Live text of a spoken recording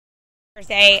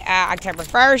Thursday, October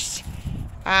 1st.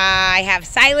 I have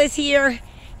Silas here.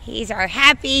 He's our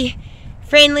happy,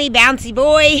 friendly, bouncy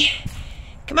boy.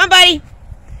 Come on, buddy.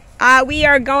 We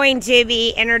are going to be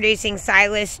introducing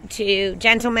Silas to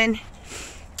gentlemen.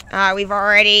 We've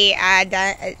already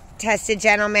tested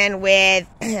gentlemen with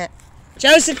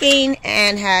Josephine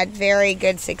and had very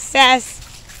good success.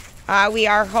 We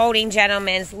are holding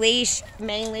gentlemen's leash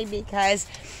mainly because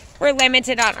we're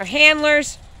limited on our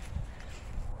handlers.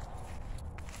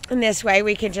 And this way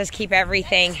we can just keep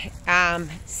everything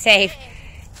safe.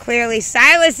 Clearly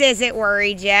Silas isn't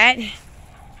worried yet.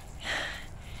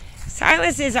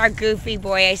 Silas is our goofy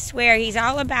boy. I swear he's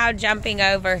all about jumping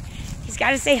over. He's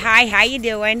got to say hi. How you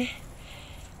doing?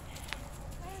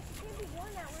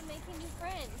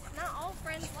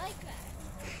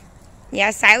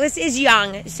 Yeah, Silas is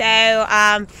young,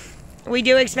 so we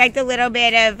do expect a little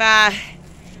bit of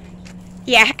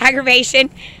aggravation.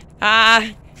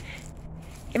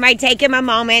 It might take him a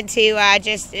moment to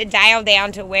just dial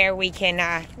down to where we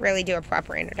can really do a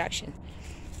proper introduction.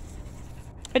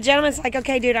 But gentleman's like,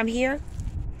 okay, dude, I'm here.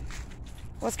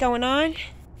 What's going on?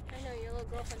 I know, your little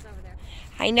girlfriend's over there.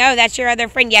 I know, that's your other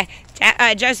friend. Yeah,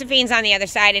 Josephine's on the other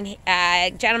side,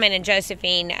 and gentleman and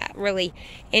Josephine really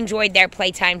enjoyed their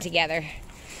playtime together.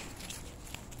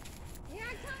 Yeah,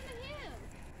 I'm talking to him.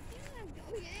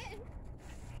 Go ahead.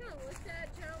 Look at that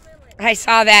gentleman. I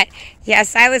saw that. Yeah,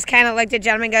 Silas kind of looked at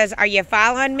gentleman and goes, are you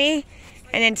following me?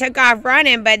 And then took off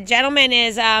running, but gentleman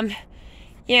is,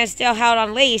 still held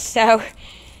on leash, so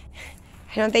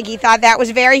I don't think he thought that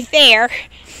was very fair.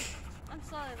 I'm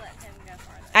slowly letting him go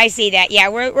farther. I see that. Yeah,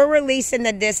 we're releasing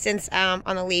the distance on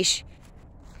the leash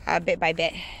bit by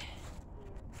bit. Here,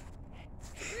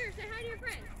 say hi to your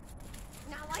friend.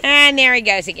 And there he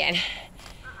goes again.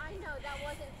 I know, that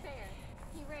wasn't fair.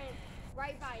 He ran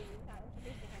right by you without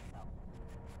introducing himself.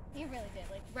 He really did,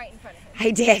 like right in front of him.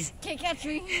 I did. Can't catch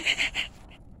me.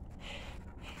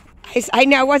 I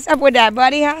know. What's up with that,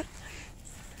 buddy, huh?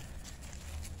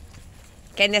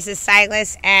 Okay, this is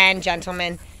Silas and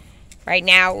gentleman. Right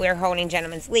now, we're holding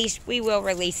gentleman's leash. We will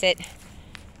release it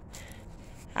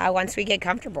once we get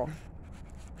comfortable.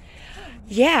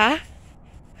 Yeah.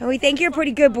 And we think you're a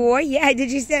pretty good boy. Yeah, did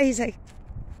you say? He's like,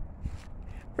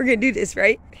 we're going to do this,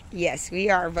 right? Yes, we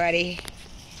are, buddy.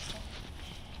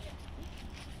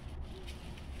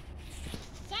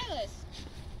 Silas.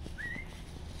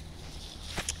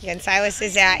 Again, Silas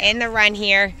is in the run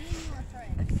here.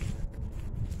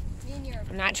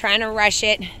 I'm not trying to rush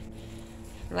it.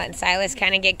 I'm letting Silas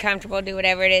kind of get comfortable, do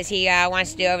whatever it is he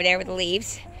wants to do over there with the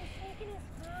leaves.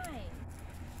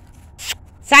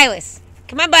 Silas,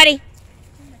 come on, buddy.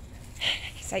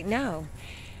 He's like, no.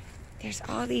 There's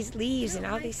all these leaves and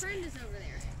all these. My friend is over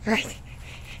there. Right.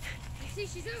 See,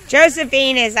 she's over there.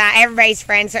 Josephine is everybody's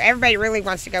friend, so everybody really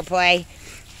wants to go play.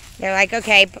 They're like,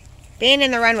 okay, being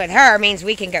in the run with her means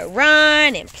we can go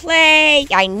run and play.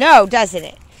 I know, doesn't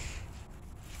it?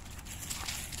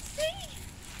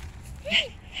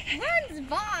 Runs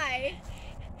by.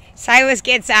 Silas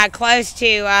gets close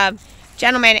to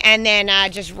gentleman and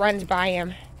then just runs by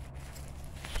him.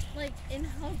 Like in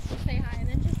hopes to say hi and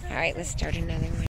then just. All right, let's start another one.